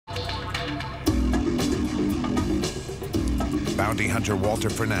Bounty hunter Walter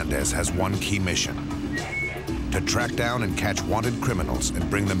Fernandez has one key mission: to track down and catch wanted criminals and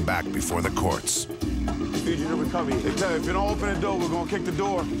bring them back before the courts. Fugitive recovery. They tell you, if you don't open the door, we're gonna kick the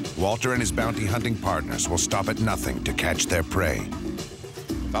door. Walter and his bounty hunting partners will stop at nothing to catch their prey.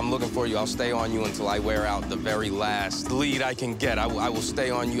 If I'm looking for you, I'll stay on you until I wear out the very last lead I can get. I will stay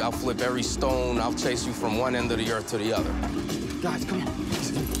on you. I'll flip every stone. I'll chase you from one end of the earth to the other. Guys, come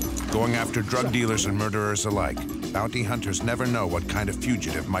on. Going after drug dealers and murderers alike, bounty hunters never know what kind of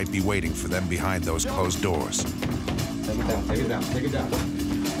fugitive might be waiting for them behind those closed doors. Take it down, take it down, take it down.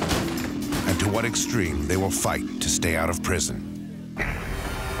 And to what extreme they will fight to stay out of prison.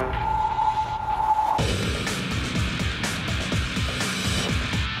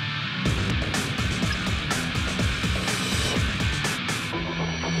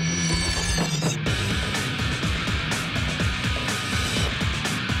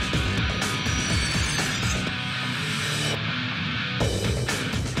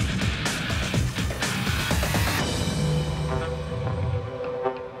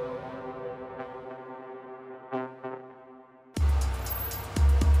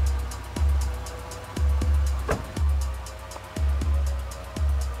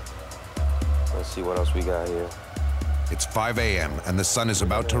 Let's see what else we got here. It's 5 a.m. and the sun is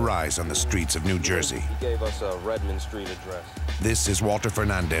about to rise on the streets of New Jersey. He gave us a Redmond Street address. This is Walter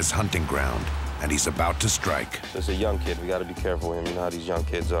Fernandez's hunting ground, and he's about to strike. This is a young kid. We got to be careful with him. You know how these young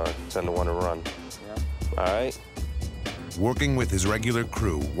kids are. Tend to want to run. Yeah. All right. Working with his regular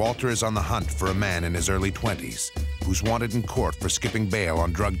crew, Walter is on the hunt for a man in his early 20s who's wanted in court for skipping bail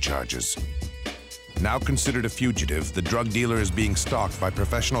on drug charges. Now considered a fugitive, the drug dealer is being stalked by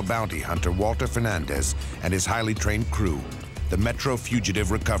professional bounty hunter Walter Fernandez and his highly trained crew, the Metro Fugitive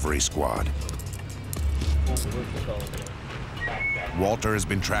Recovery Squad. Walter has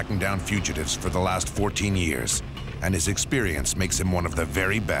been tracking down fugitives for the last 14 years, and his experience makes him one of the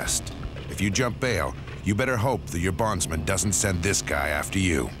very best. If you jump bail, you better hope that your bondsman doesn't send this guy after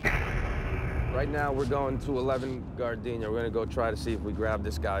you. Right now, we're going to 11 Gardenia. We're gonna go try to see if we grab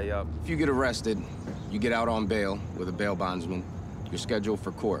this guy up. If you get arrested, you get out on bail with a bail bondsman. You're scheduled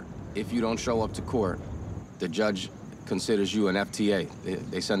for court. If you don't show up to court, the judge considers you an FTA.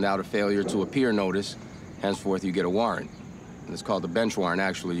 They send out a failure to appear notice. Henceforth, you get a warrant. And it's called the bench warrant,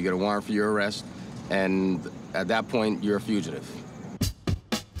 actually. You get a warrant for your arrest, and at that point, you're a fugitive.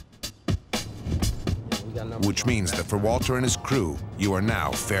 Which means that for Walter and his crew, you are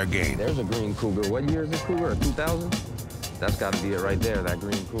now fair game. There's a green Cougar. What year is this Cougar? 2000? That's got to be it right there, that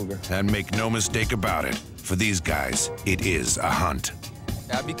green Cougar. And make no mistake about it, for these guys, it is a hunt.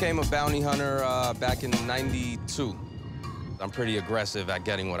 I became a bounty hunter back in '92. I'm pretty aggressive at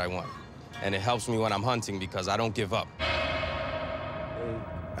getting what I want. And it helps me when I'm hunting because I don't give up.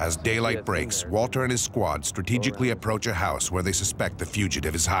 As daylight breaks, Walter and his squad strategically approach a house where they suspect the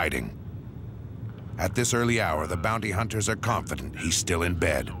fugitive is hiding. At this early hour, the bounty hunters are confident he's still in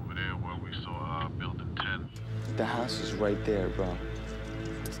bed. Over there where we saw building 10. The house is right there, bro.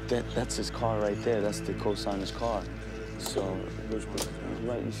 That's his car right there. That's the co-signer's car. So,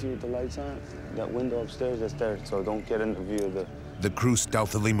 right, you see with the lights on? That window upstairs, that's there. So don't get in the view of the... The crew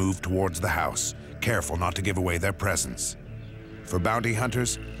stealthily move towards the house, careful not to give away their presence. For bounty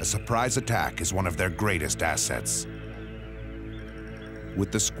hunters, a surprise attack is one of their greatest assets.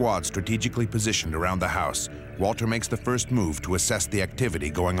 With the squad strategically positioned around the house, Walter makes the first move to assess the activity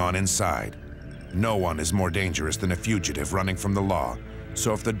going on inside. No one is more dangerous than a fugitive running from the law,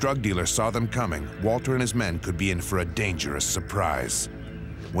 so if the drug dealer saw them coming, Walter and his men could be in for a dangerous surprise.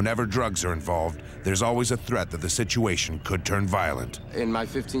 Whenever drugs are involved, there's always a threat that the situation could turn violent. In my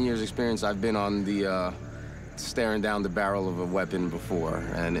 15 years experience, I've been on the staring down the barrel of a weapon before,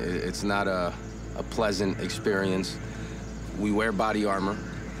 and it's not a pleasant experience. We wear body armor,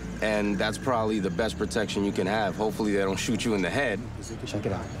 and that's probably the best protection you can have. Hopefully they don't shoot you in the head. Check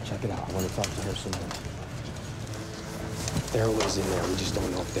it out, check it out. I want to talk to her some more. They're always in there. We just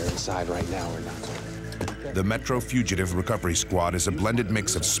don't know if they're inside right now or not. The Metro Fugitive Recovery Squad is a blended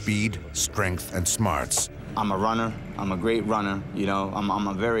mix of speed, strength, and smarts. I'm a runner. I'm a great runner. You know, I'm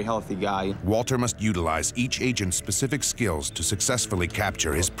a very healthy guy. Walter must utilize each agent's specific skills to successfully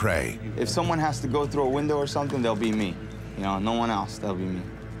capture his prey. If someone has to go through a window or something, they'll be me. You know, no one else, that'll be me.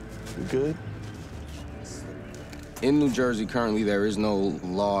 You good? In New Jersey, currently, there is no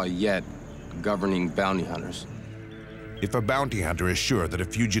law yet governing bounty hunters. If a bounty hunter is sure that a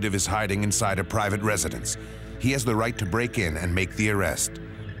fugitive is hiding inside a private residence, he has the right to break in and make the arrest.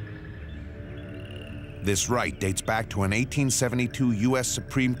 This right dates back to an 1872 U.S.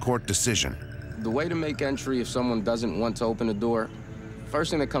 Supreme Court decision. The way to make entry if someone doesn't want to open the door,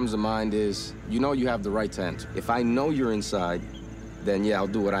 First thing that comes to mind is, you know you have the right to enter. If I know you're inside, then yeah, I'll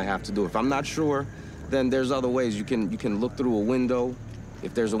do what I have to do. If I'm not sure, then there's other ways. You can look through a window.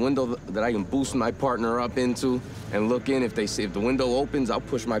 If there's a window that I can boost my partner up into and look in, if the window opens, I'll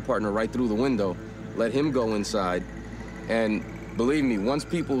push my partner right through the window, let him go inside. And believe me, once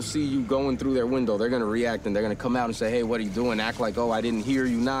people see you going through their window, they're gonna react and they're gonna come out and say, hey, what are you doing? Act like, oh, I didn't hear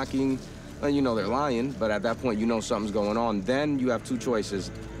you knocking. And you know they're lying, but at that point, you know something's going on. Then you have two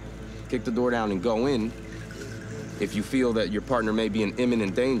choices. Kick the door down and go in if you feel that your partner may be in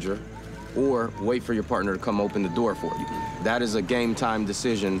imminent danger, or wait for your partner to come open the door for you. That is a game time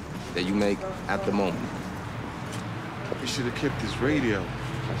decision that you make at the moment. You should have kept his radio.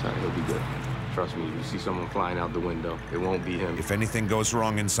 That's right, he'll be good. Trust me, if you see someone flying out the window, it won't be him. If anything goes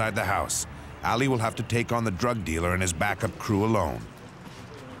wrong inside the house, Ali will have to take on the drug dealer and his backup crew alone.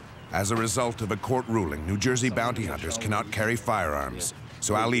 As a result of a court ruling, New Jersey bounty hunters cannot carry firearms,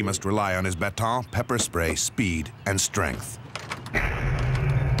 so Ali must rely on his baton, pepper spray, speed, and strength.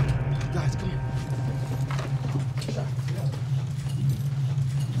 Guys, come here.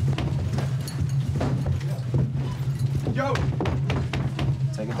 Yo!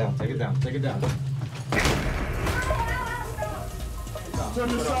 Take it down, take it down, take it down. Turn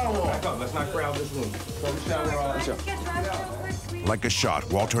the sidewalk. Back up, let's not crowd this room. Throw the shower off. Like a shot,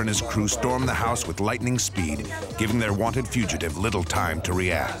 Walter and his crew storm the house with lightning speed, giving their wanted fugitive little time to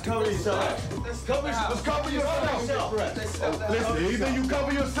react. Cover yourself. Let's cover yourself. Listen, either you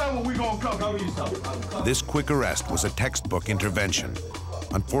cover yourself or we gonna cover yourself. This quick arrest was a textbook intervention.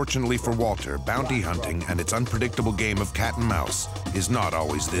 Unfortunately for Walter, bounty hunting and its unpredictable game of cat and mouse is not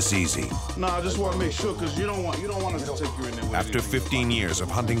always this easy. No, I just want to make sure, because you don't want us to take you in there with After 15 years of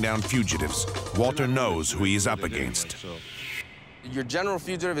hunting down fugitives, Walter knows who he is up against. Your general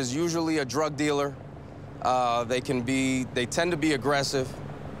fugitive is usually a drug dealer. They tend to be aggressive.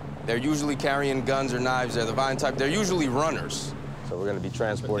 They're usually carrying guns or knives. They're the violent type. They're usually runners. So we're going to be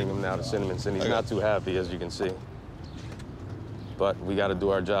transporting him now to Cinnamon City. He's not too happy, as you can see. But we got to do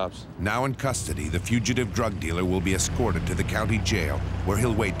our jobs. Now in custody, the fugitive drug dealer will be escorted to the county jail, where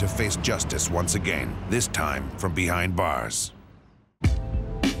he'll wait to face justice once again, this time from behind bars.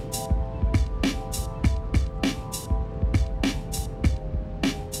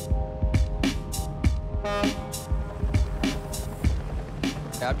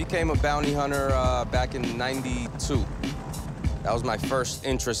 I became a bounty hunter back in '92. That was my first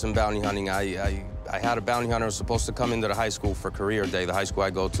interest in bounty hunting. I had a bounty hunter who was supposed to come into the high school for career day, the high school I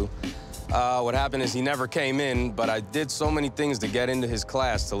go to. What happened is he never came in, but I did so many things to get into his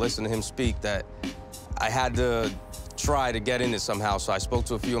class, to listen to him speak, that I had to try to get in it somehow. So I spoke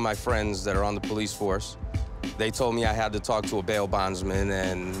to a few of my friends that are on the police force. They told me I had to talk to a bail bondsman,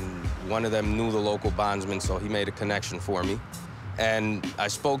 and one of them knew the local bondsman, so he made a connection for me. And I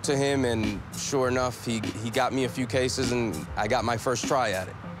spoke to him, and sure enough, he got me a few cases, and I got my first try at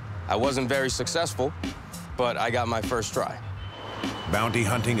it. I wasn't very successful, but I got my first try. Bounty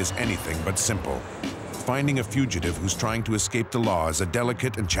hunting is anything but simple. Finding a fugitive who's trying to escape the law is a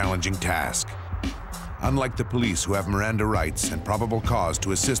delicate and challenging task. Unlike the police, who have Miranda rights and probable cause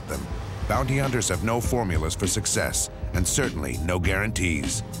to assist them, bounty hunters have no formulas for success, and certainly no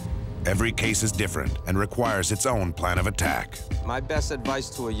guarantees. Every case is different and requires its own plan of attack. My best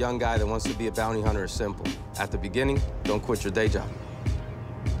advice to a young guy that wants to be a bounty hunter is simple. At the beginning, don't quit your day job.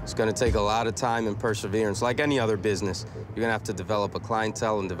 It's gonna take a lot of time and perseverance. Like any other business, you're gonna have to develop a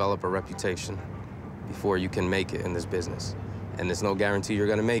clientele and develop a reputation before you can make it in this business. And there's no guarantee you're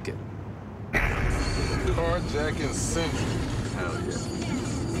gonna make it. Carjacking Central. Hell yeah.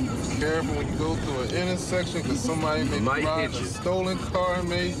 Careful when you go through an intersection, because somebody may be riding a stolen car and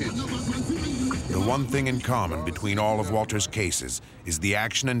may hit you. The one thing in common between all of Walter's cases is the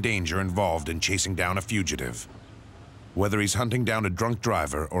action and danger involved in chasing down a fugitive. Whether he's hunting down a drunk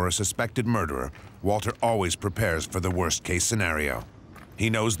driver or a suspected murderer, Walter always prepares for the worst-case scenario. He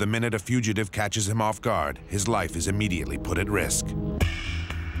knows the minute a fugitive catches him off guard, his life is immediately put at risk.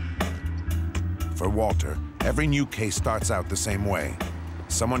 For Walter, every new case starts out the same way.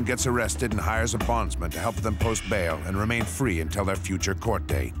 Someone gets arrested and hires a bondsman to help them post bail and remain free until their future court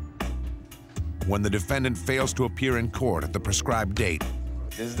date. When the defendant fails to appear in court at the prescribed date,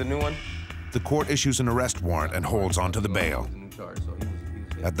 This is the new one? the court issues an arrest warrant and holds onto the bail.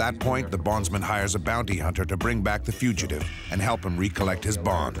 At that point, the bondsman hires a bounty hunter to bring back the fugitive and help him recollect his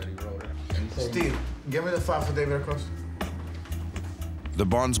bond. Steve, give me the file for David Acosta. The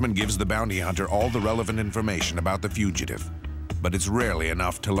bondsman gives the bounty hunter all the relevant information about the fugitive, but it's rarely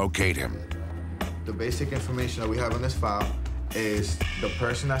enough to locate him. The basic information that we have on this file is the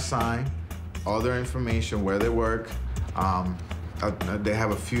person that signed, all their information, where they work, they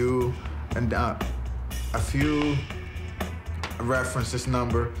have a few references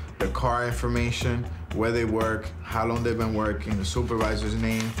number, the car information, where they work, how long they've been working, the supervisor's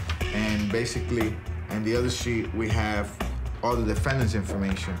name, and basically, in the other sheet, we have all the defendant's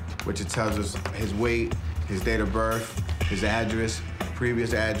information, which it tells us his weight, his date of birth, his address,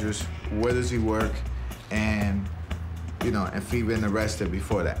 previous address, where does he work, and, you know, if he'd been arrested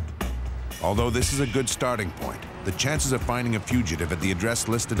before that. Although this is a good starting point, the chances of finding a fugitive at the address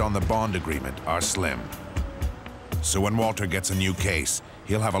listed on the bond agreement are slim. So when Walter gets a new case,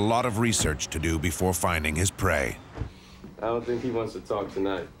 he'll have a lot of research to do before finding his prey. I don't think he wants to talk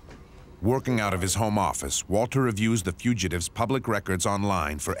tonight. Working out of his home office, Walter reviews the fugitive's public records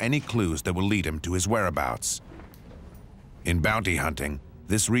online for any clues that will lead him to his whereabouts. In bounty hunting,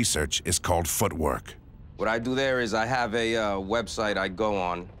 this research is called footwork. What I do there is I have a website I go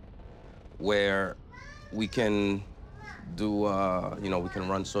on where we can do, you know, we can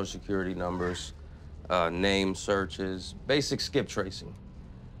run social security numbers, name searches, basic skip tracing.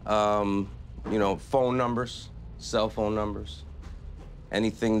 You know, phone numbers, cell phone numbers.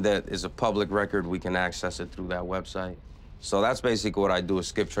 Anything that is a public record, we can access it through that website. So that's basically what I do, is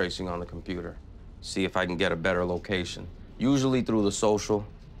skip tracing on the computer. See if I can get a better location. Usually through the social,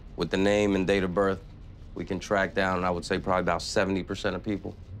 with the name and date of birth, we can track down, I would say, probably about 70% of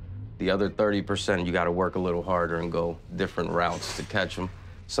people. The other 30%, you gotta work a little harder and go different routes to catch them.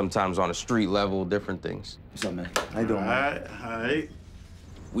 Sometimes on a street level, different things. What's up, man? How you doing, man? Hi.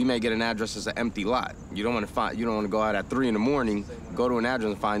 We may get an address as an empty lot. You don't want to go out at 3 in the morning, go to an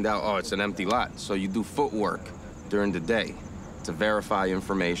address and find out, oh, it's an empty lot. So you do footwork during the day to verify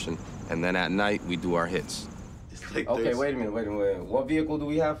information, and then at night we do our hits. Like okay, this. wait a minute. What vehicle do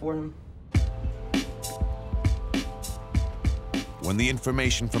we have for him? When the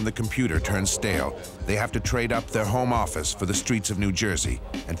information from the computer turns stale, they have to trade up their home office for the streets of New Jersey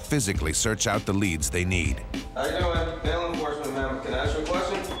and physically search out the leads they need. How you doing? Bail enforcement, ma'am. Can I ask you a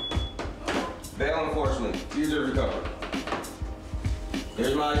question? Bail enforcement, fugitive recovery.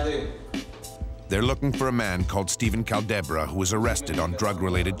 Here's my ID. They're looking for a man called Stephen Caldebra who was arrested on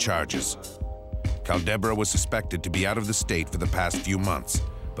drug-related charges. Caldebra was suspected to be out of the state for the past few months,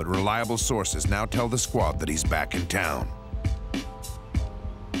 but reliable sources now tell the squad that he's back in town.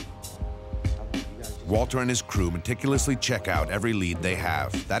 Walter and his crew meticulously check out every lead they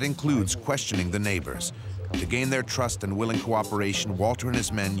have. That includes questioning the neighbors. To gain their trust and willing cooperation, Walter and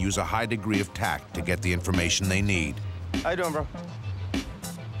his men use a high degree of tact to get the information they need. How you doing, bro?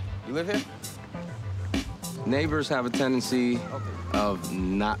 You live here? Neighbors have a tendency of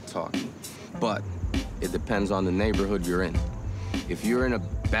not talking, but it depends on the neighborhood you're in. If you're in a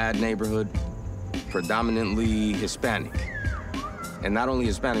bad neighborhood, predominantly Hispanic, and not only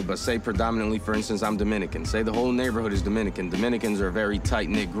Hispanic, but say predominantly, for instance, I'm Dominican. Say the whole neighborhood is Dominican. Dominicans are a very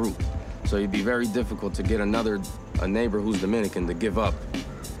tight-knit group. So it'd be very difficult to get a neighbor who's Dominican to give up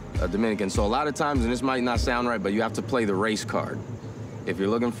a Dominican. So a lot of times, and this might not sound right, but you have to play the race card. If you're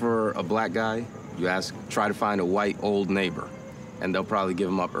looking for a black guy, you try to find a white old neighbor, and they'll probably give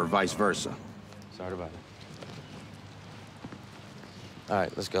him up, or vice versa. Sorry about it. All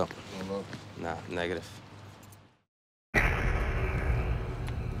right, let's go. Nah, negative.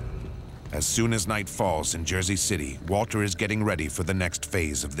 As soon as night falls in Jersey City, Walter is getting ready for the next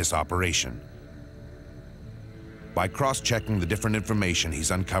phase of this operation. By cross-checking the different information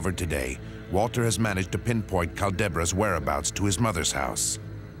he's uncovered today, Walter has managed to pinpoint Caldebra's whereabouts to his mother's house.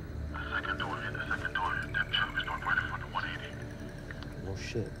 The second door. Them chums don't right in front of 180. Oh,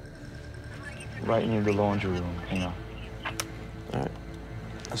 shit. Right near the laundry room, you know. All right,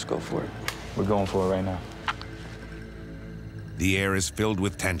 let's go for it. We're going for it right now. The air is filled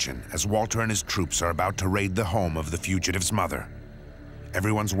with tension as Walter and his troops are about to raid the home of the fugitive's mother.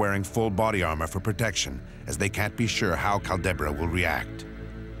 Everyone's wearing full body armor for protection, as they can't be sure how Caldebra will react.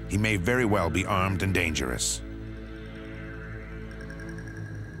 He may very well be armed and dangerous.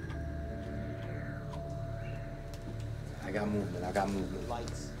 I got movement.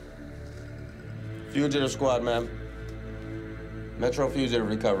 Lights. Fugitive squad, ma'am. Metro fugitive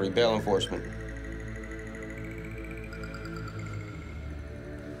recovery, bail enforcement.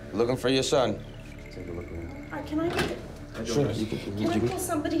 Looking for your son. Take a look around. Can I get it? Sure. Can I pull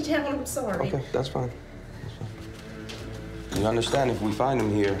somebody down? I'm sorry. Okay, that's fine. You understand, if we find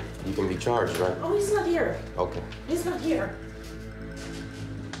him here, you can be charged, right? Oh, he's not here. Okay. He's not here.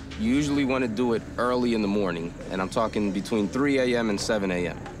 You usually want to do it early in the morning, and I'm talking between 3 a.m. and 7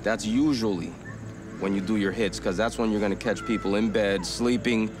 a.m. That's usually when you do your hits, because that's when you're going to catch people in bed,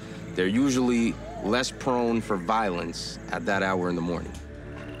 sleeping. They're usually less prone for violence at that hour in the morning.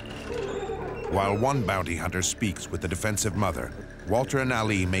 While one bounty hunter speaks with the defensive mother, Walter and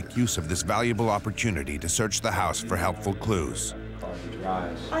Ali make use of this valuable opportunity to search the house for helpful clues.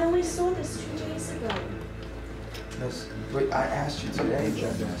 I only saw this 2 days ago. Wait, I asked you today.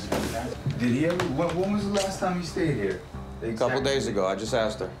 Did he ever, when was the last time he stayed here? A couple days ago, I just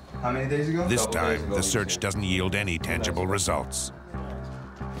asked her. How many days ago? This time, the search doesn't yield any tangible results.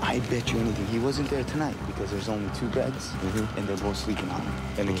 I bet you anything, he wasn't there tonight because there's only 2 beds and they're both sleeping on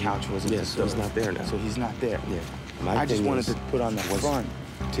it. And the couch wasn't Yeah, so he's not there now. So he's not there. Yeah. I just wanted to put on that front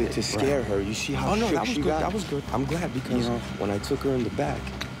to scare her. You see how shook she got? That was good. I'm glad because when I took her in the back,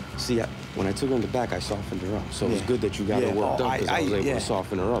 when I took her in the back, I softened her up. So it was good that you got her worked up because I was able to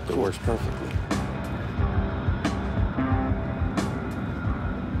soften her up. It works perfectly.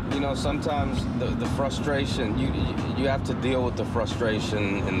 You know, sometimes the frustration, you have to deal with the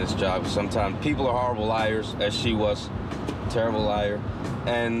frustration in this job. Sometimes people are horrible liars, as she was, terrible liar.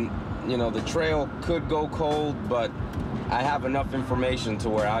 And, you know, the trail could go cold, but I have enough information to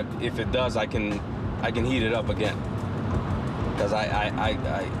where if it does, I can heat it up again. Because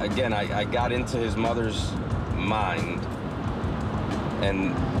I got into his mother's mind,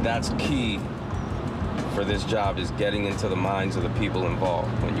 and that's key for this job, is getting into the minds of the people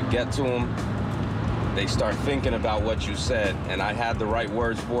involved. When you get to them, they start thinking about what you said, and I had the right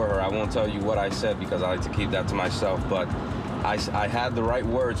words for her. I won't tell you what I said because I like to keep that to myself, but I had the right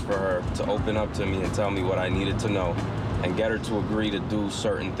words for her to open up to me and tell me what I needed to know and get her to agree to do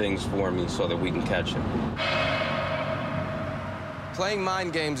certain things for me so that we can catch him. Playing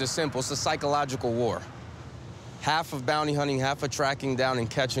mind games is simple. It's a psychological war. Half of bounty hunting, half of tracking down and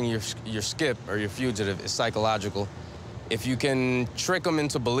catching your skip or your fugitive is psychological. If you can trick them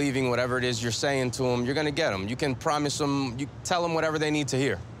into believing whatever it is you're saying to them, you're gonna get them. You can promise them, you tell them whatever they need to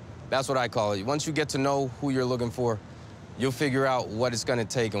hear. That's what I call it. Once you get to know who you're looking for, you'll figure out what it's gonna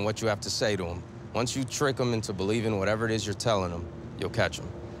take and what you have to say to them. Once you trick them into believing whatever it is you're telling them, you'll catch them.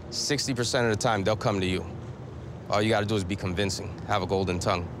 60% of the time, they'll come to you. All you gotta do is be convincing, have a golden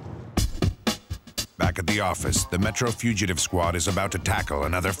tongue. Back at the office, the Metro Fugitive Squad is about to tackle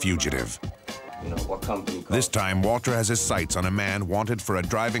another fugitive. You know, what company? This time, Walter has his sights on a man wanted for a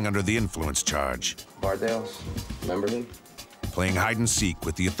driving under the influence charge. Bardales, remember him? Playing hide and seek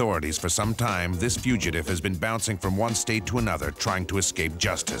with the authorities for some time, this fugitive has been bouncing from one state to another, trying to escape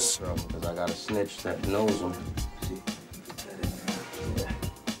justice. Because I got a snitch that knows him.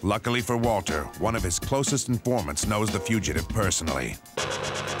 Luckily for Walter, one of his closest informants knows the fugitive personally.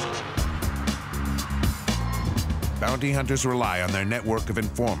 Bounty hunters rely on their network of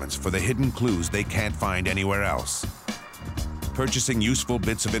informants for the hidden clues they can't find anywhere else. Purchasing useful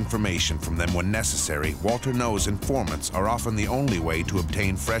bits of information from them when necessary, Walter knows informants are often the only way to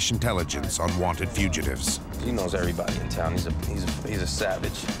obtain fresh intelligence on wanted fugitives. He knows everybody in town. He's a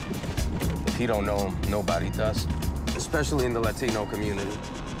savage. If he don't know him, nobody does, especially in the Latino community.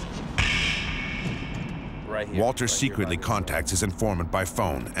 Right here. Walter secretly contacts his informant by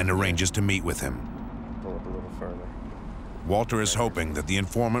phone and arranges to meet with him. Pull up a little further. Walter is hoping that the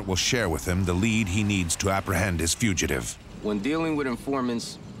informant will share with him the lead he needs to apprehend his fugitive. When dealing with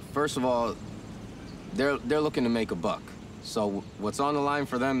informants, first of all, they're looking to make a buck. So what's on the line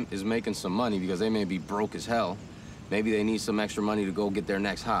for them is making some money because they may be broke as hell. Maybe they need some extra money to go get their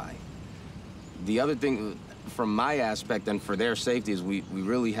next high. The other thing, from my aspect and for their safety, is we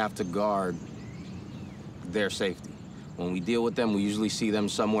really have to guard their safety. When we deal with them, we usually see them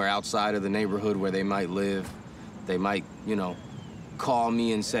somewhere outside of the neighborhood where they might live. They might, you know, call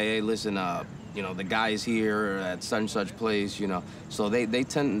me and say, hey, listen, you know, the guy is here at such and such place, you know. So they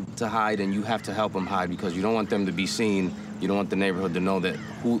tend to hide, and you have to help them hide because you don't want them to be seen. You don't want the neighborhood to know that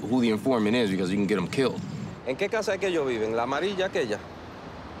who the informant is because you can get them killed. ¿En qué casa es que ellos viven? ¿La amarilla aquella?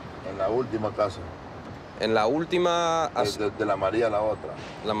 En la última casa. En la última... De la amarilla a la otra.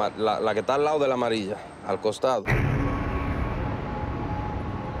 La que está al lado de la amarilla, al costado.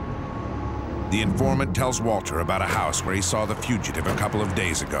 The informant tells Walter about a house where he saw the fugitive a couple of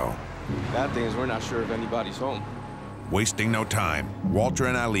days ago. Bad thing is we're not sure if anybody's home. Wasting no time, Walter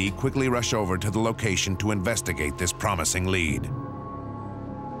and Ali quickly rush over to the location to investigate this promising lead.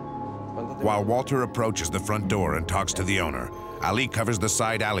 While Walter approaches the front door and talks to the owner, Ali covers the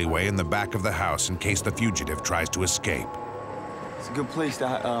side alleyway in the back of the house in case the fugitive tries to escape. It's a good place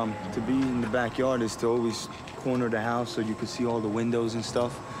to be in the backyard, is to always corner the house so you can see all the windows and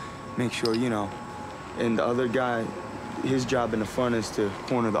stuff. Make sure, you know, and the other guy, his job in the front is to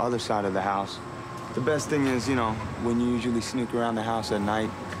corner the other side of the house. The best thing is, you know, when you usually sneak around the house at night,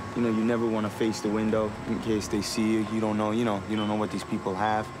 you know, you never want to face the window in case they see you. You don't know, you don't know what these people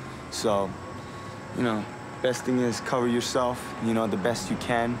have. So, you know, best thing is cover yourself, you know, the best you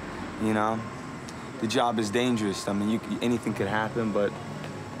can, you know. the job is dangerous. I mean, anything could happen, but,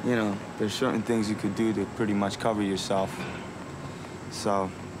 you know, there's certain things you could do to pretty much cover yourself.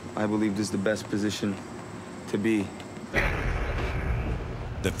 So I believe this is the best position to be.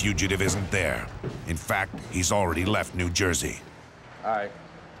 The fugitive isn't there. In fact, he's already left New Jersey. All right,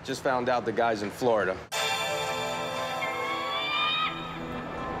 just found out the guy's in Florida.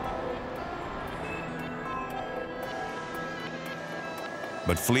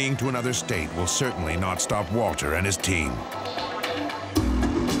 But fleeing to another state will certainly not stop Walter and his team.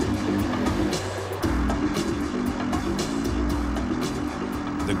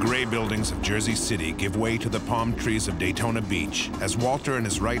 The gray buildings of Jersey City give way to the palm trees of Daytona Beach as Walter and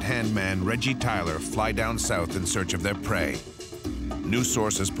his right-hand man, Reggie Tyler, fly down south in search of their prey. News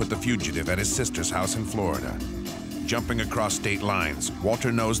sources put the fugitive at his sister's house in Florida. Jumping across state lines,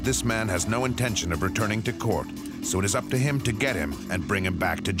 Walter knows this man has no intention of returning to court, so it is up to him to get him and bring him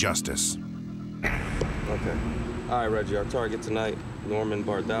back to justice. Okay. All right, Reggie, our target tonight, Norman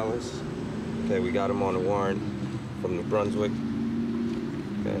Bardalis. Okay, we got him on a warrant from New Brunswick.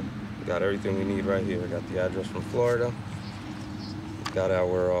 Okay, we got everything we need right here. We got the address from Florida. Got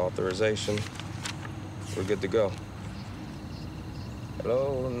our authorization. We're good to go.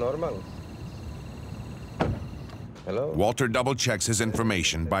 Hello, Norman. Hello? Walter double-checks his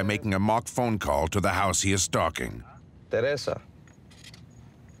information by making a mock phone call to the house he is stalking. Teresa.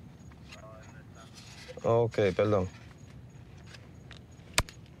 Okay, perdón.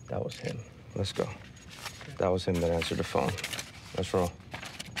 That was him. Let's go. That was him that answered the phone. Let's roll.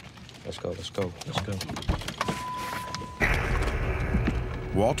 Let's go, let's go, let's go.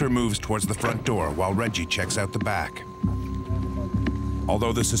 Walter moves towards the front door while Reggie checks out the back.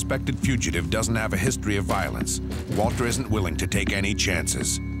 Although the suspected fugitive doesn't have a history of violence, Walter isn't willing to take any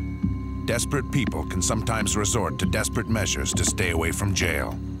chances. Desperate people can sometimes resort to desperate measures to stay away from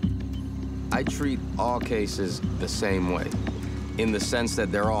jail. I treat all cases the same way, in the sense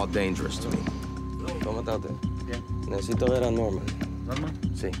that they're all dangerous to me. ¿Cómo está usted? Bien. Necesito ver a Norman. Norman?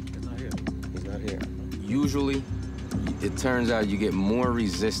 Sí. He's not here. He's not here. Usually, it turns out you get more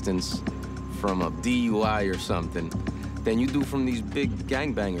resistance from a DUI or something than you do from these big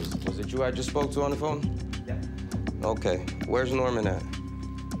gangbangers. Was it you I just spoke to on the phone? Yeah. Okay. Where's Norman at?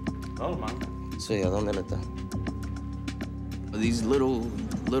 Norman? Sí, ¿a dónde está? These little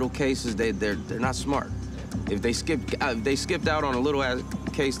cases, they're not smart. If they skipped out on a little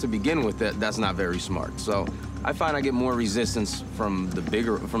case to begin with, that's not very smart. So I find I get more resistance from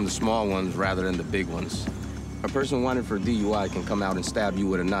the small ones rather than the big ones. A person wanted for DUI can come out and stab you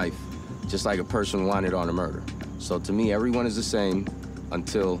with a knife, just like a person wanted on a murder. So to me, everyone is the same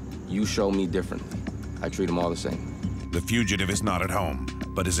until you show me differently. I treat them all the same. The fugitive is not at home,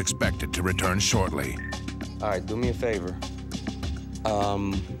 but is expected to return shortly. All right, do me a favor.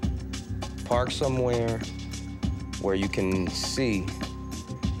 Park somewhere where you can see,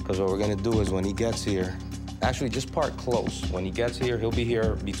 because what we're gonna do is when he gets here, actually just park close. When he gets here, he'll be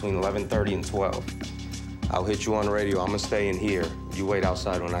here between 11:30 and 12. I'll hit you on the radio. I'm gonna stay in here. You wait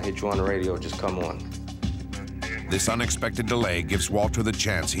outside. When I hit you on the radio, just come on. This unexpected delay gives Walter the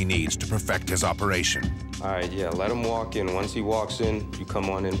chance he needs to perfect his operation. All right, yeah, let him walk in. Once he walks in, you come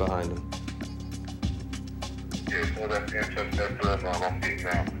on in behind him. Yeah, so that's intercept I'm getting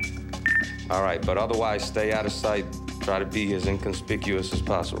now. All right, but otherwise, stay out of sight. Try to be as inconspicuous as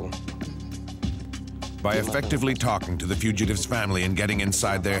possible. By effectively talking to the fugitive's family and getting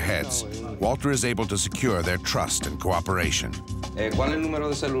inside their heads, Walter is able to secure their trust and cooperation. ¿Cuál es el número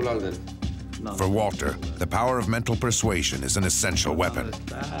de celular de él? For Walter, the power of mental persuasion is an essential weapon.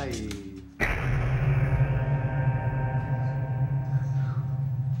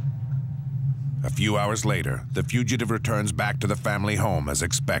 A few hours later, the fugitive returns back to the family home as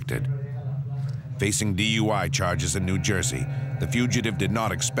expected. Facing DUI charges in New Jersey, the fugitive did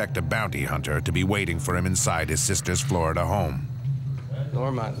not expect a bounty hunter to be waiting for him inside his sister's Florida home.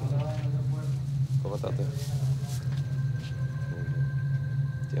 Norman. ¿Cómo está usted?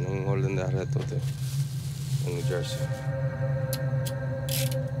 Tiene un orden de arresto usted en New Jersey.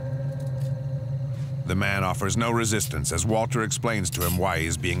 The man offers no resistance as Walter explains to him why he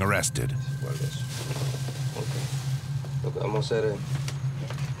is being arrested. Okay. Lo que vamos a hacer es,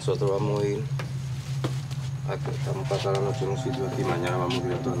 nosotros vamos a ir, vamos a pasar la noche en un sitio aquí, mañana vamos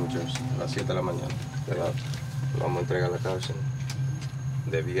directo a New Jersey, a las 7 de la mañana. Lo vamos a entregar a la cárcel.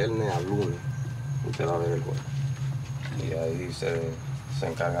 De viernes a lunes, usted va a ver el juego. Y ahí se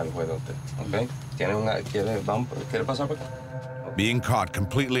encarga el juez de usted, ¿ok? ¿Quiere pasar por acá? Being caught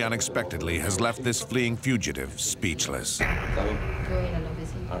completely unexpectedly has left this fleeing fugitive speechless. ¿Está bien? Yo voy a la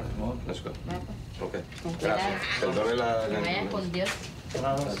oficina. All right, let's go. Vaya, Ok. con Gracias. cuidado. Perdone la... Que vaya con Dios.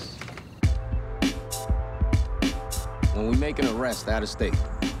 Gracias. When we make an arrest out of state,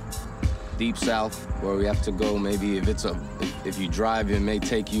 deep south, where we have to go, maybe if you drive, it may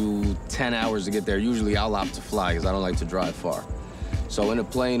take you 10 hours to get there. Usually I'll opt to fly because I don't like to drive far. So in a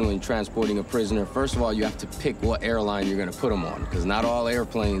plane, when you're transporting a prisoner, first of all, you have to pick what airline you're gonna put them on, because not all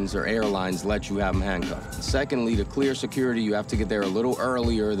airplanes or airlines let you have them handcuffed. Secondly, to clear security, you have to get there a little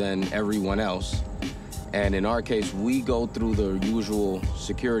earlier than everyone else. And in our case, we go through the usual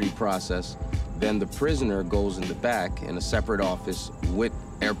security process. Then the prisoner goes in the back in a separate office with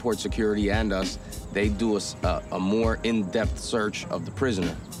airport security and us. They do a more in-depth search of the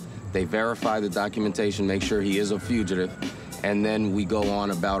prisoner. They verify the documentation, make sure he is a fugitive, and then we go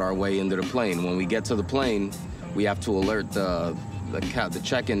on about our way into the plane. When we get to the plane, we have to alert the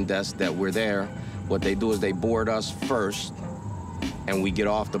check-in desk that we're there. What they do is they board us first, and we get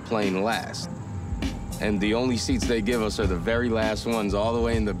off the plane last. And the only seats they give us are the very last ones, all the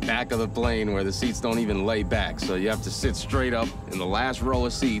way in the back of the plane where the seats don't even lay back. So you have to sit straight up in the last row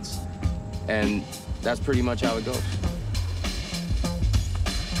of seats, and that's pretty much how it goes.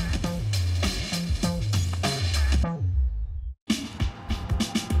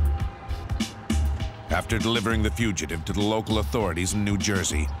 After delivering the fugitive to the local authorities in New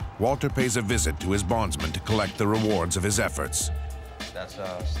Jersey, Walter pays a visit to his bondsman to collect the rewards of his efforts.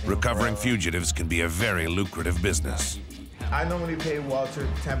 Recovering fugitives can be a very lucrative business. I normally pay Walter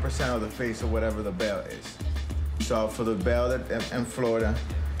 10% of the face of whatever the bail is. So for the bail in Florida,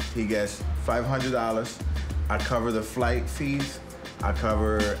 he gets $500. I cover the flight fees. I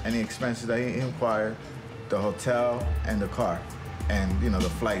cover any expenses that he inquired, the hotel, and the car. And, you know, the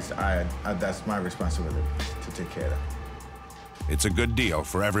flights, that's my responsibility to take care of. It's a good deal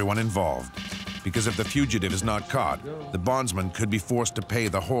for everyone involved, because if the fugitive is not caught, the bondsman could be forced to pay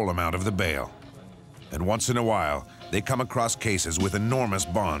the whole amount of the bail. And once in a while, they come across cases with enormous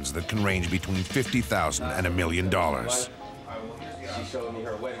bonds that can range between $50,000 and $1 million.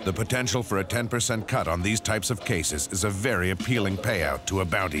 The potential for a 10% cut on these types of cases is a very appealing payout to a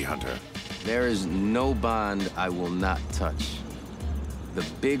bounty hunter. There is no bond I will not touch. The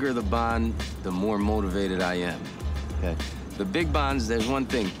bigger the bond, the more motivated I am. Okay? The big bonds, there's one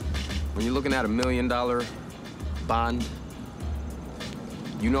thing. When you're looking at $1 million bond,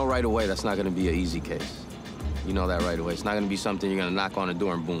 you know right away that's not gonna be an easy case. You know that right away. It's not gonna be something you're gonna knock on the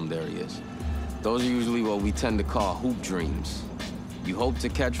door and boom, there he is. Those are usually what we tend to call hoop dreams. You hope to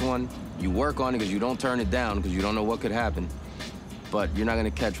catch one, you work on it because you don't turn it down because you don't know what could happen, but you're not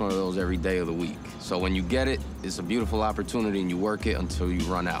gonna catch one of those every day of the week. So when you get it, it's a beautiful opportunity and you work it until you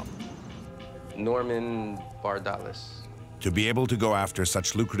run out. Norman Bardalis. To be able to go after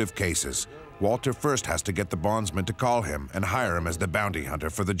such lucrative cases, Walter first has to get the bondsman to call him and hire him as the bounty hunter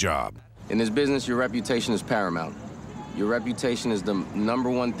for the job. In this business, your reputation is paramount. Your reputation is the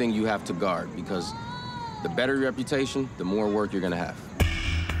 #1 thing you have to guard, because the better your reputation, the more work you're gonna have.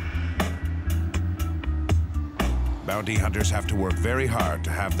 Bounty hunters have to work very hard to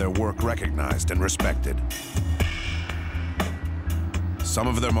have their work recognized and respected. Some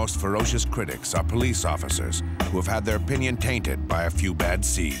of their most ferocious critics are police officers who have had their opinion tainted by a few bad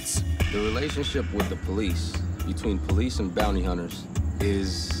seeds. The relationship with the police, between police and bounty hunters,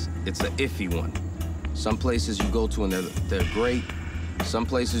 it's an iffy one. Some places you go to and they're great. Some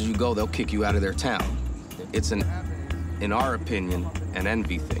places you go, they'll kick you out of their town. It's in our opinion, an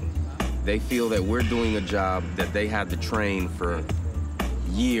envy thing. They feel that we're doing a job that they had to train for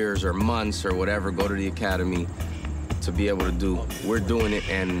years or months or whatever, go to the academy to be able to do. We're doing it,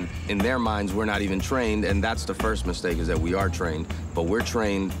 and in their minds, we're not even trained, and that's the first mistake, is that we are trained, but we're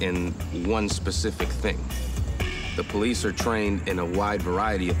trained in one specific thing. The police are trained in a wide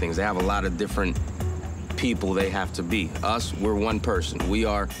variety of things. They have a lot of different people they have to be. Us, we're one person. We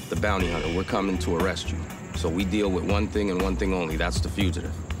are the bounty hunter. We're coming to arrest you. So we deal with one thing and one thing only, that's the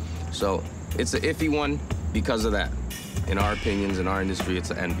fugitive. So it's an iffy one because of that. In our opinions, in our industry,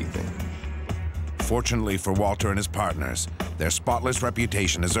 it's an envy thing. Fortunately for Walter and his partners, their spotless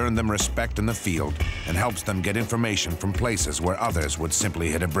reputation has earned them respect in the field and helps them get information from places where others would simply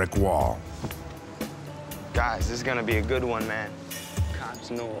hit a brick wall. Guys, this is gonna be a good one, man. Cops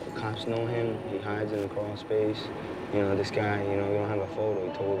know him. He hides in the crawl space. You know, this guy, you know, we don't have a photo.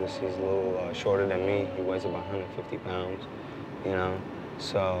 He told us he's a little shorter than me. He weighs about 150 pounds, you know?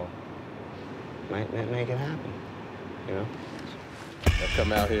 So, might make it happen, you know? They'll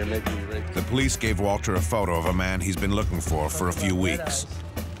come out here making you ready. The police gave Walter a photo of a man he's been looking for a few weeks.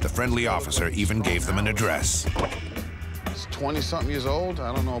 The friendly officer even gave them an address. He's 20-something years old?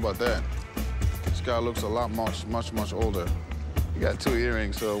 I don't know about that. This guy looks a lot much older. He got 2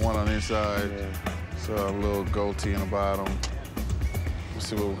 earrings, so one on the inside, so a little goatee in the bottom. Let's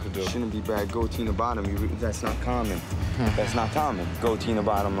see what we could do. Shouldn't be bad goatee in the bottom. That's not common. That's not common. Goatee in the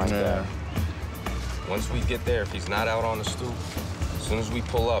bottom like that. Once we get there, if he's not out on the stoop, as soon as we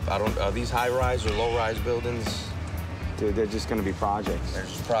pull up, are these high-rise or low-rise buildings? Dude, they're just gonna be projects. They're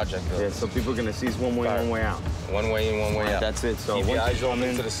just project buildings. Yeah, so people are gonna see it's one way, one way out. One way in, one way out. That's it. So keep your eyes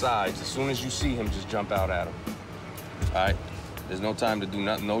open to the sides. As soon as you see him, just jump out at him. All right? There's no time to do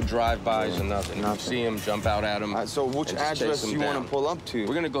nothing, no drive-bys or nothing. If you see him, jump out at him. So which address do you want to pull up to?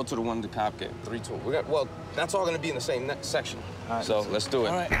 We're gonna go to the one the cop gave, 3-2. Well, that's all gonna be in the same section. Right, so let's do it.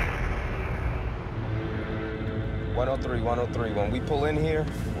 All right. 103, 103. When we pull in here,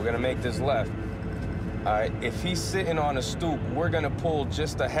 we're gonna make this left. All right, if he's sitting on a stoop, we're gonna pull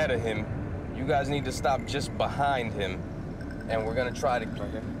just ahead of him. You guys need to stop just behind him. And we're gonna try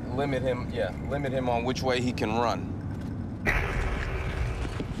to limit him on which way he can run.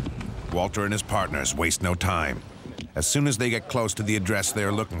 Walter and his partners waste no time. As soon as they get close to the address they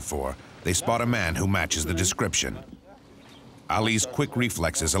are looking for, they spot a man who matches the description. Ali's quick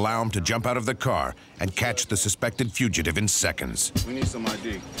reflexes allow him to jump out of the car and catch the suspected fugitive in seconds. We need some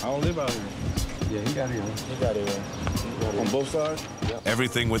ID. I don't live out here. Yeah, he got here. He got here. On both sides? Yep.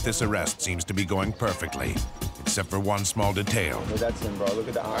 Everything with this arrest seems to be going perfectly, except for one small detail. No, that's him, bro. Look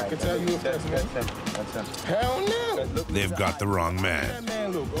at the eye. I can tell you if that's him. That's him. Hell no! They've got the wrong man. That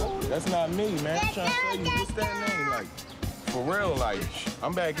man look old. That's not me, man. I'm trying to tell you, what's that name like? For real, like,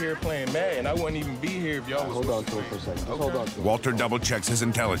 I'm back here playing Madden. I wouldn't even be here if y'all was... Hold on to it for a second. Just hold on to it. Walter double-checks his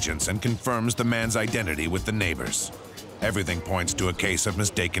intelligence and confirms the man's identity with the neighbors. Everything points to a case of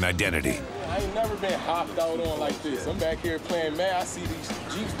mistaken identity. I ain't never been hopped out on like this. I'm back here playing Madden. I see these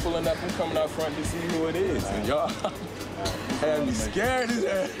Jeeps pulling up. I'm coming out front to see who it is. And y'all had me scared as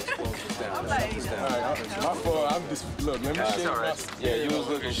hell. All right, my fault. I'm just, look, let me shake my... Yeah, you was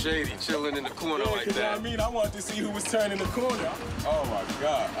looking shady, chilling in the corner like that. You know what I mean? I wanted to see who was turning the corner. Oh, my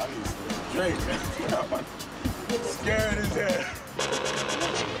God. I need some drink, man. Scared as hell.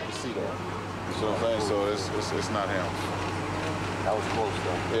 You see that? So I'm saying, so it's not him. That was close,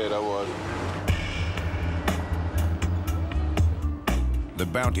 though. Yeah, that was. The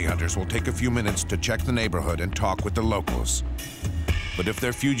bounty hunters will take a few minutes to check the neighborhood and talk with the locals. But if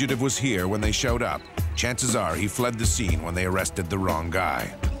their fugitive was here when they showed up, chances are he fled the scene when they arrested the wrong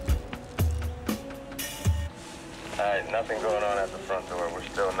guy. All right, nothing going on at the front door. We're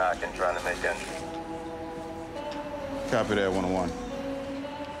still knocking, trying to make entry. Copy that, 101.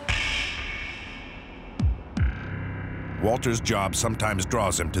 Walter's job sometimes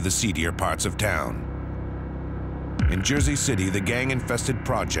draws him to the seedier parts of town. In Jersey City, the gang-infested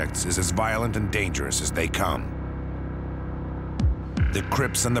projects is as violent and dangerous as they come. The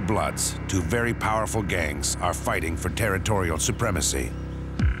Crips and the Bloods, two very powerful gangs, are fighting for territorial supremacy.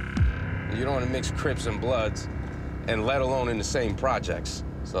 You don't want to mix Crips and Bloods, and let alone in the same projects.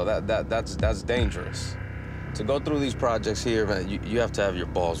 So that's dangerous. To go through these projects here, man, you have to have your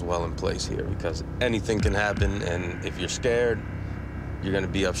balls well in place here because anything can happen, and if you're scared, you're gonna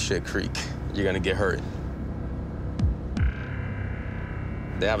be up shit creek. You're gonna get hurt.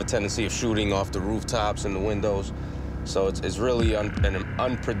 They have a tendency of shooting off the rooftops and the windows, so it's really an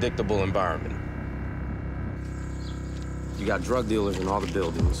unpredictable environment. You got drug dealers in all the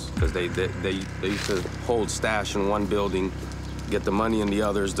buildings because they used to hold stash in one building, get the money in the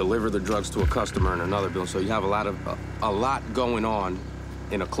others, deliver the drugs to a customer in another building. So you have a lot going on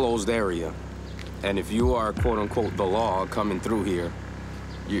in a closed area. And if you are, quote unquote, the law coming through here,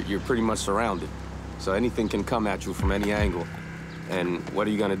 you're pretty much surrounded. So anything can come at you from any angle. And what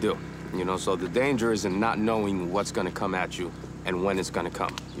are you gonna do? You know, so the danger is in not knowing what's gonna come at you and when it's gonna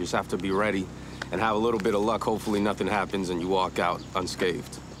come. You just have to be ready and have a little bit of luck. Hopefully nothing happens and you walk out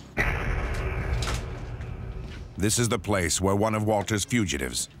unscathed. This is the place where one of Walter's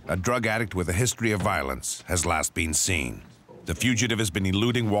fugitives, a drug addict with a history of violence, has last been seen. The fugitive has been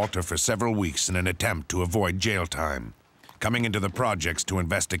eluding Walter for several weeks in an attempt to avoid jail time. Coming into the projects to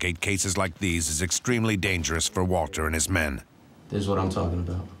investigate cases like these is extremely dangerous for Walter and his men. This is what I'm talking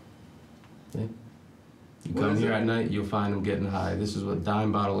about. Yeah. You come here at night, you'll find them getting high. This is a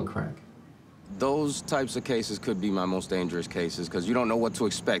dime bottle of crack. Those types of cases could be my most dangerous cases because you don't know what to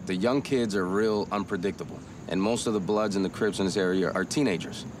expect. The young kids are real unpredictable. And most of the Bloods and the Crips in this area are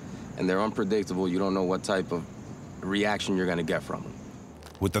teenagers. And they're unpredictable. You don't know what type of reaction you're gonna get from them.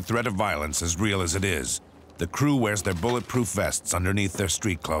 With the threat of violence as real as it is, the crew wears their bulletproof vests underneath their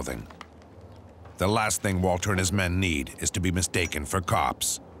street clothing. The last thing Walter and his men need is to be mistaken for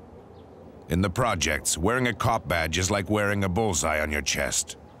cops. In the projects, wearing a cop badge is like wearing a bullseye on your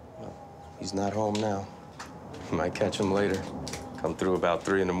chest. He's not home now. You might catch him later. Come through about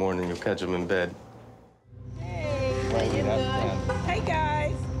 3 in the morning, you'll catch him in bed. Hey, how you doing? Hey,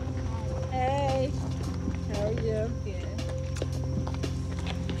 guys. Hey, how are you? Good.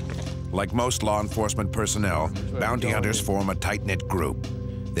 Like most law enforcement personnel, bounty hunters form a tight-knit group.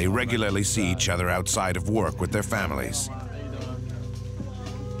 They regularly see each other outside of work with their families.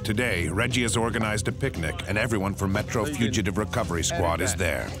 Today, Reggie has organized a picnic, and everyone from Metro Fugitive Recovery Squad is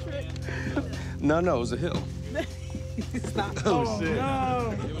there. No, it was a hill. Oh, shit.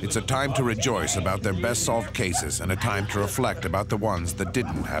 No. It's a time to rejoice about their best-solved cases and a time to reflect about the ones that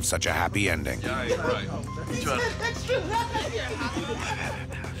didn't have such a happy ending.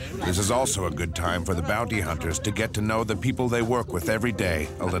 This is also a good time for the bounty hunters to get to know the people they work with every day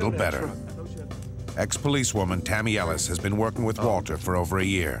a little better. Ex-policewoman Tammy Ellis has been working with Walter for over a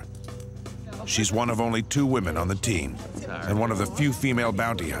year. She's one of only 2 women on the team and one of the few female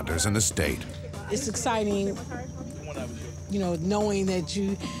bounty hunters in the state. It's exciting, you know, knowing that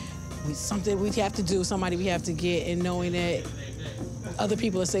something we have to do, somebody we have to get, and knowing that other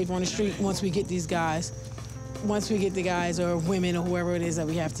people are safer on the street once we get these guys. Once we get the guys or women or whoever it is that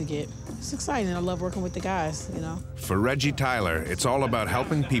we have to get. It's exciting. I love working with the guys, you know. For Reggie Tyler, it's all about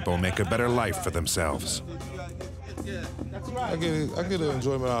helping people make a better life for themselves. I get an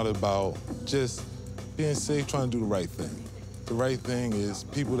enjoyment out of about just being safe, trying to do the right thing. The right thing is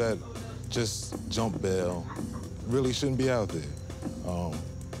people that just jump bail really shouldn't be out there.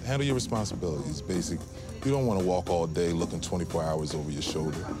 Handle your responsibilities, basically. You don't want to walk all day looking 24 hours over your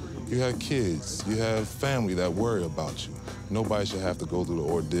shoulder. You have kids, you have family that worry about you. Nobody should have to go through the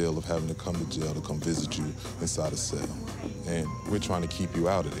ordeal of having to come to jail to come visit you inside a cell. And we're trying to keep you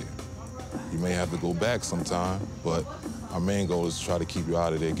out of there. You may have to go back sometime, but our main goal is to try to keep you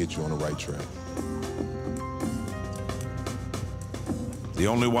out of there and get you on the right track. The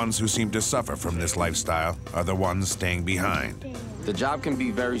only ones who seem to suffer from this lifestyle are the ones staying behind. The job can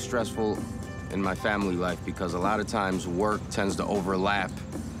be very stressful in my family life because a lot of times work tends to overlap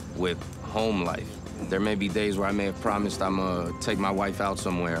with home life. There may be days where I may have promised I'm gonna take my wife out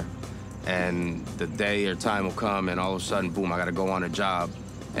somewhere, and the day or time will come and all of a sudden, boom, I gotta go on a job,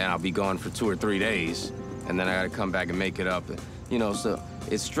 and I'll be gone for 2 or 3 days, and then I gotta come back and make it up. You know, so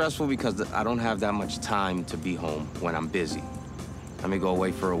it's stressful because I don't have that much time to be home when I'm busy. I may go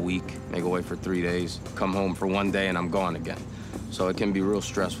away for a week, may go away for 3 days, come home for 1 day, and I'm gone again. So it can be real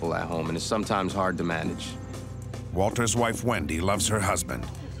stressful at home, and it's sometimes hard to manage. Walter's wife, Wendy, loves her husband,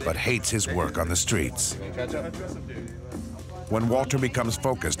 but hates his work on the streets. When Walter becomes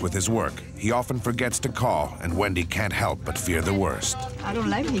focused with his work, he often forgets to call, and Wendy can't help but fear the worst. I don't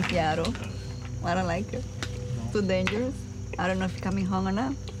like Seattle. I don't like it. Too dangerous. I don't know if he's coming home or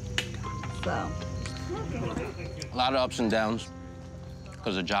not. So. A lot of ups and downs,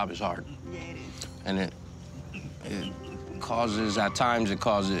 because the job is hard. And it causes, at times, it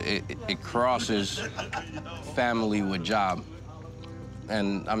crosses family with job.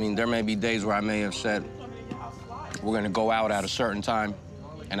 And, I mean, there may be days where I may have said, we're gonna go out at a certain time,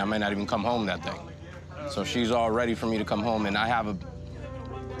 and I may not even come home that day. So she's all ready for me to come home, and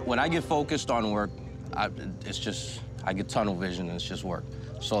when I get focused on work, I get tunnel vision, and it's just work.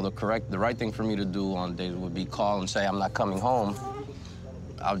 So the right thing for me to do on days would be call and say, I'm not coming home.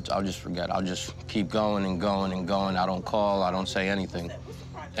 I'll just forget. I'll just keep going and going and going. I don't call, I don't say anything.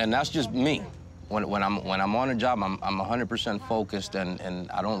 And that's just me. When I'm on a job, I'm 100% focused, and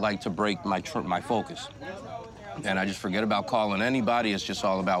I don't like to break my focus. And I just forget about calling anybody. It's just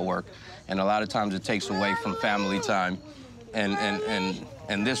all about work. And a lot of times it takes away from family time. And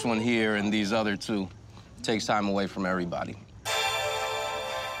this one here and these other 2 takes time away from everybody.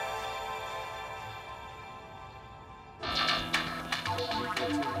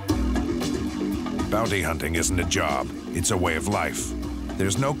 Bounty hunting isn't a job, it's a way of life.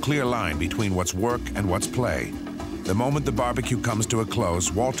 There's no clear line between what's work and what's play. The moment the barbecue comes to a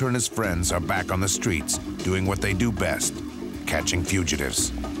close, Walter and his friends are back on the streets, doing what they do best, catching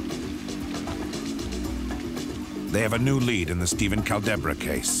fugitives. They have a new lead in the Stephen Caldebra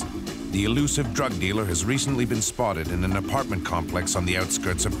case. The elusive drug dealer has recently been spotted in an apartment complex on the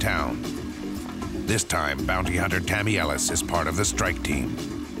outskirts of town. This time, bounty hunter Tammy Ellis is part of the strike team.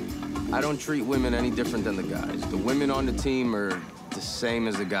 I don't treat women any different than the guys. The women on the team are the same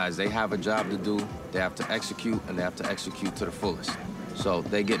as the guys. They have a job to do, they have to execute, and they have to execute to the fullest. So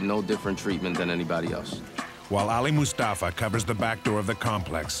they get no different treatment than anybody else. While Ali Mustafa covers the back door of the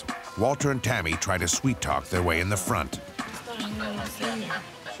complex, Walter and Tammy try to sweet-talk their way in the front.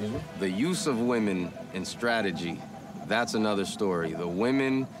 The use of women in strategy, that's another story. The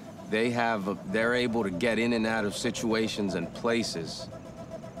women, they're able to get in and out of situations and places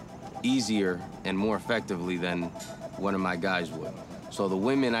easier and more effectively than one of my guys would. So the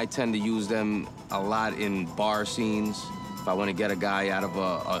women, I tend to use them a lot in bar scenes. If I want to get a guy out of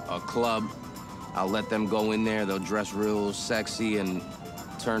a club, I'll let them go in there. They'll dress real sexy and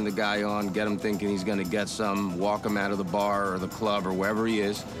turn the guy on, get him thinking he's gonna get some, walk him out of the bar or the club or wherever he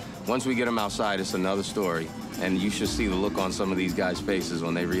is. Once we get him outside, it's another story. And you should see the look on some of these guys' faces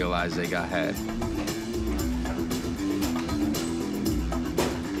when they realize they got had.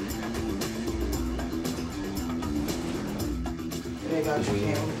 They got your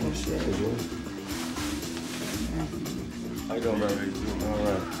camera and shit. How you doing, bro? All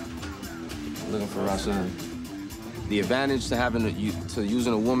right. Looking for us in. The advantage to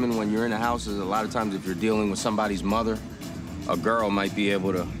using a woman when you're in a house is a lot of times if you're dealing with somebody's mother, a girl might be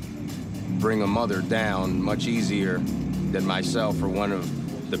able to bring a mother down much easier than myself or one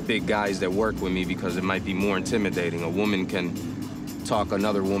of the big guys that work with me because it might be more intimidating. A woman can talk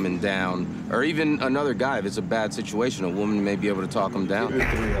another woman down, or even another guy, if it's a bad situation, a woman may be able to talk him down.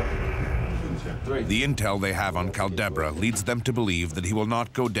 The intel they have on Caldebra leads them to believe that he will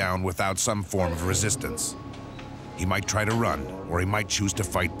not go down without some form of resistance. He might try to run, or he might choose to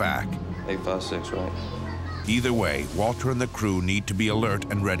fight back. 856, right? Either way, Walter and the crew need to be alert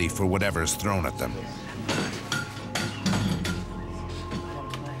and ready for whatever's thrown at them.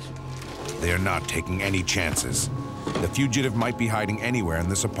 They are not taking any chances. The fugitive might be hiding anywhere in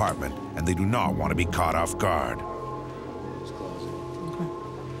this apartment, and they do not want to be caught off guard. I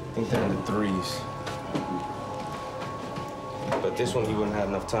think they're in the 3s. But this one, he wouldn't have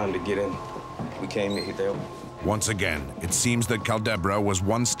enough time to get in. We came there. Once again, it seems that Caldebra was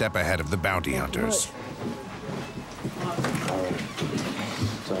one step ahead of the bounty hunters.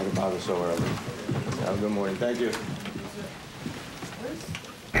 Sorry to bother so early. Have a good morning. Thank you.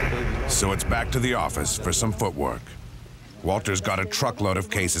 So it's back to the office for some footwork. Walter's got a truckload of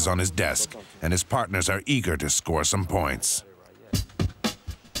cases on his desk, and his partners are eager to score some points.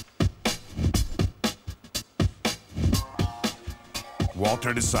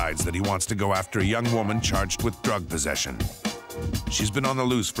 Walter decides that he wants to go after a young woman charged with drug possession. She's been on the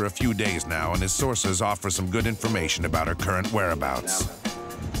loose for a few days now, and his sources offer some good information about her current whereabouts.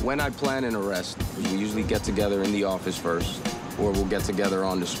 When I plan an arrest, we usually get together in the office first, or we'll get together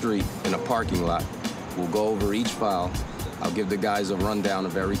on the street in a parking lot. We'll go over each file. I'll give the guys a rundown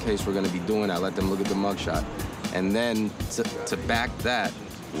of every case we're going to be doing. I let them look at the mugshot. And then to back that,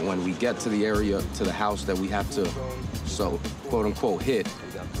 when we get to the area, to the house that we have to, so quote-unquote, hit,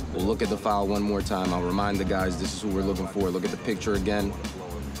 we'll look at the file one more time. I'll remind the guys this is who we're looking for. Look at the picture again.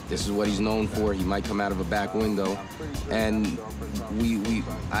 This is what he's known for. He might come out of a back window. And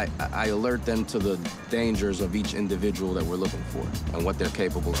I alert them to the dangers of each individual that we're looking for and what they're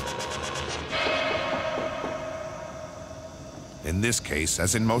capable of. In this case,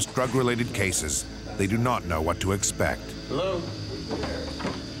 as in most drug-related cases, they do not know what to expect. Hello?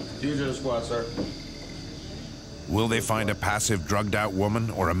 Fugitive squad, sir. Will they find a passive, drugged-out woman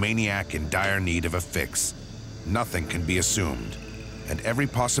or a maniac in dire need of a fix? Nothing can be assumed, and every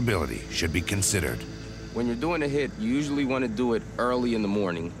possibility should be considered. When you're doing a hit, you usually want to do it early in the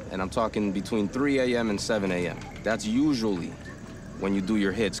morning, and I'm talking between 3 a.m. and 7 a.m. That's usually when you do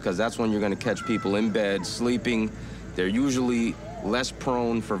your hits, because that's when you're going to catch people in bed, sleeping. They're usually less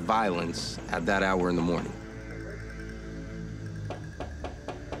prone for violence at that hour in the morning.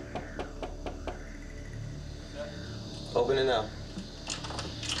 Open it now.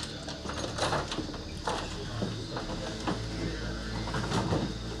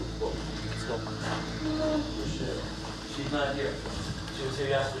 Let's go. She's not here. She was here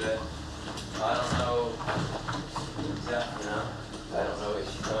yesterday. I don't know exactly now. I don't know if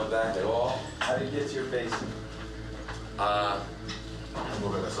she's coming back at all. How did you get to your basement?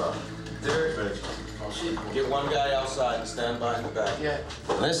 Moving us up. There. Get one guy outside and stand by in the back. Yeah.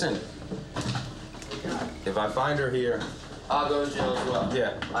 Listen. If I find her here, I'll go to jail as well.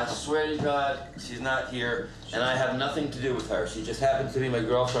 Yeah. I swear to God, she's not here, and I have nothing to do with her. She just happens to be my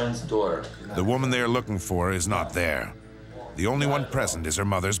girlfriend's daughter. The woman they are looking for is not there. The only one present is her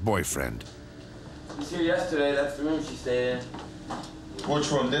mother's boyfriend. She was here yesterday. That's the room she stayed in. Which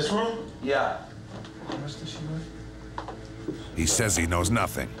room? This room? Yeah. How much does she weigh? He says he knows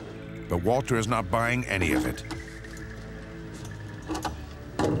nothing, but Walter is not buying any of it.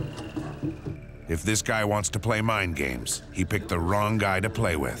 If this guy wants to play mind games, he picked the wrong guy to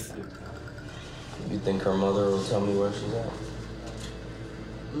play with. you think her mother will tell me where she's at?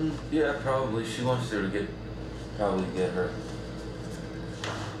 Yeah, probably. She wants her to probably get her.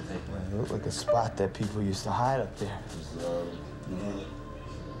 It looked like a spot that people used to hide up there.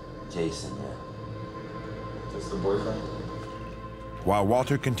 Jason, yeah. That's the boyfriend? While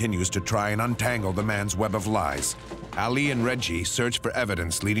Walter continues to try and untangle the man's web of lies, Ali and Reggie search for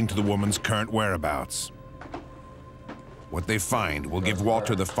evidence leading to the woman's current whereabouts. What they find will give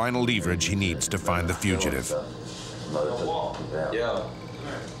Walter the final leverage he needs to find the fugitive. Yeah.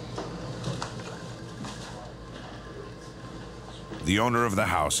 The owner of the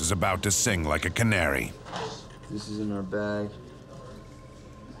house is about to sing like a canary. This is in our bag.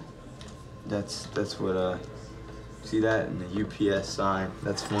 That's what, see that? And the UPS sign.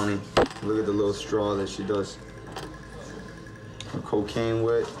 That's funny. Look at the little straw that she does her cocaine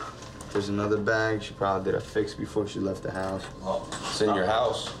with. There's another bag. She probably did a fix before she left the house. Oh, it's in your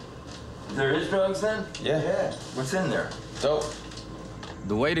house. There is drugs then? Yeah. What's in there? Dope.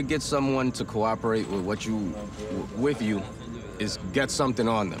 The way to get someone to cooperate with you is get something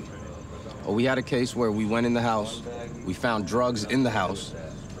on them. We had a case where we went in the house, we found drugs in the house.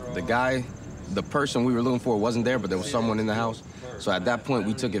 The person we were looking for wasn't there, but there was someone in the house. So at that point,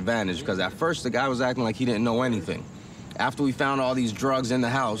 we took advantage, because at first the guy was acting like he didn't know anything. After we found all these drugs in the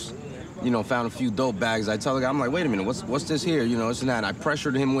house, you know, found a few dope bags, I tell the guy, I'm like, wait a minute, what's this here? You know, this and that. And I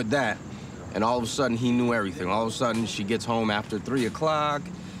pressured him with that, and all of a sudden he knew everything. All of a sudden she gets home after 3 o'clock,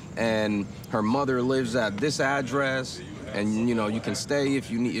 and her mother lives at this address, and you know, you can stay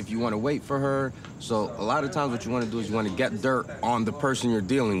if you want to wait for her. So a lot of times what you want to do is you want to get dirt on the person you're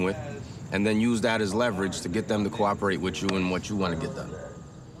dealing with, and then use that as leverage to get them to cooperate with you in what you want to get done.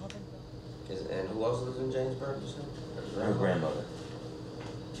 And who else lives in Jamesburg, you said? Her grandmother.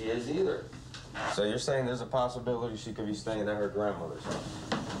 She is either. So you're saying there's a possibility she could be staying at her grandmother's house?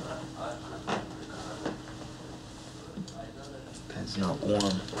 That's not warm.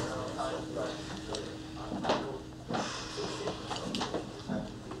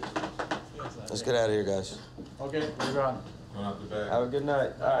 Let's get out of here, guys. Okay, we're gone. Have a good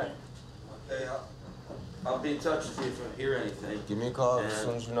night. All right. Hey, I'll be in touch with you if I hear anything. Give me a call as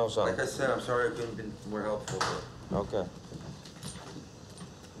soon as you know something. Like I said, I'm sorry I couldn't have been more helpful. But... Okay.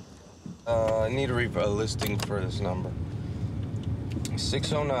 I need to read a listing for this number.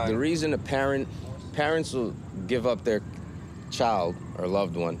 609. The reason parents will give up their child or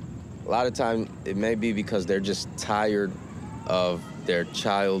loved one, a lot of times it may be because they're just tired of their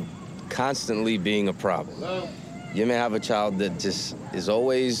child constantly being a problem. Hello? You may have a child that just is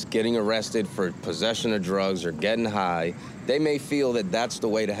always getting arrested for possession of drugs or getting high. They may feel that that's the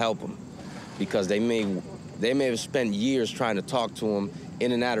way to help them, because they may have spent years trying to talk to them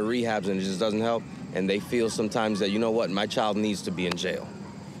in and out of rehabs, and it just doesn't help. And they feel sometimes that, you know what, my child needs to be in jail.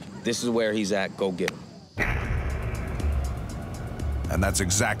 This is where he's at, go get him. And that's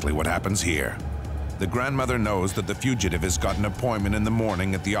exactly what happens here. The grandmother knows that the fugitive has got an appointment in the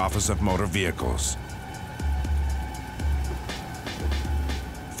morning at the Office of Motor Vehicles.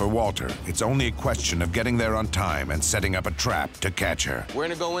 For Walter, it's only a question of getting there on time and setting up a trap to catch her. We're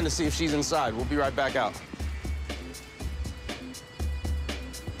gonna go in to see if she's inside. We'll be right back out.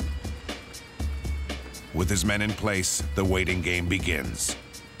 With his men in place, the waiting game begins.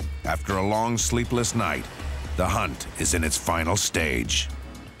 After a long, sleepless night, the hunt is in its final stage.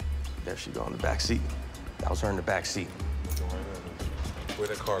 There she go in the back seat. That was her in the back seat.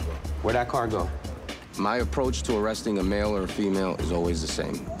 Where'd that car go? Where'd that car go? My approach to arresting a male or a female is always the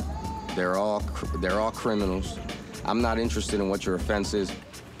same. They're all criminals. I'm not interested in what your offense is.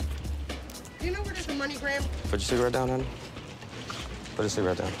 Do you know where there's a MoneyGram? Put your cigarette down, honey. Put a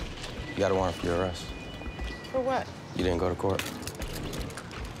cigarette down. You got a warrant for your arrest. For what? You didn't go to court.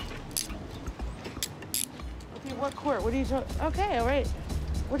 Okay, what court? What are you talking? Okay, all right.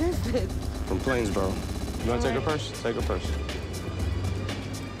 What is this? From Plainsboro. You want to take her purse? Take her purse.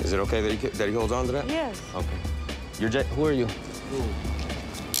 Is it okay that he holds on to that? Yes. Okay. Who are you?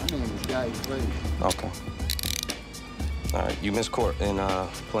 My name is Guy Flynn. Okay. All right, you missed court in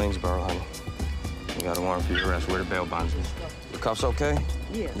Plainsboro, honey. You got a warrant for your arrest. Where the bail bondsman? Your cuffs okay?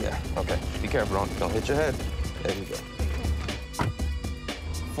 Yeah. Yeah, okay. Be careful, don't hit your head. There you go.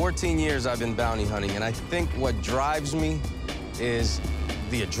 14 years I've been bounty hunting, and I think what drives me is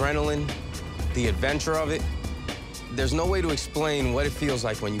the adrenaline, the adventure of it. There's no way to explain what it feels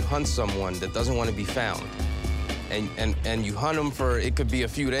like when you hunt someone that doesn't want to be found. And you hunt them for, it could be a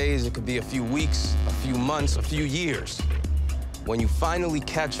few days, it could be a few weeks, a few months, a few years. When you finally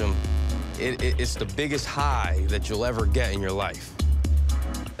catch them, it's the biggest high that you'll ever get in your life.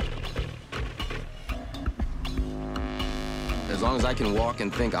 As long as I can walk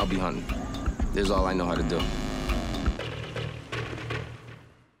and think, I'll be hunting. This is all I know how to do.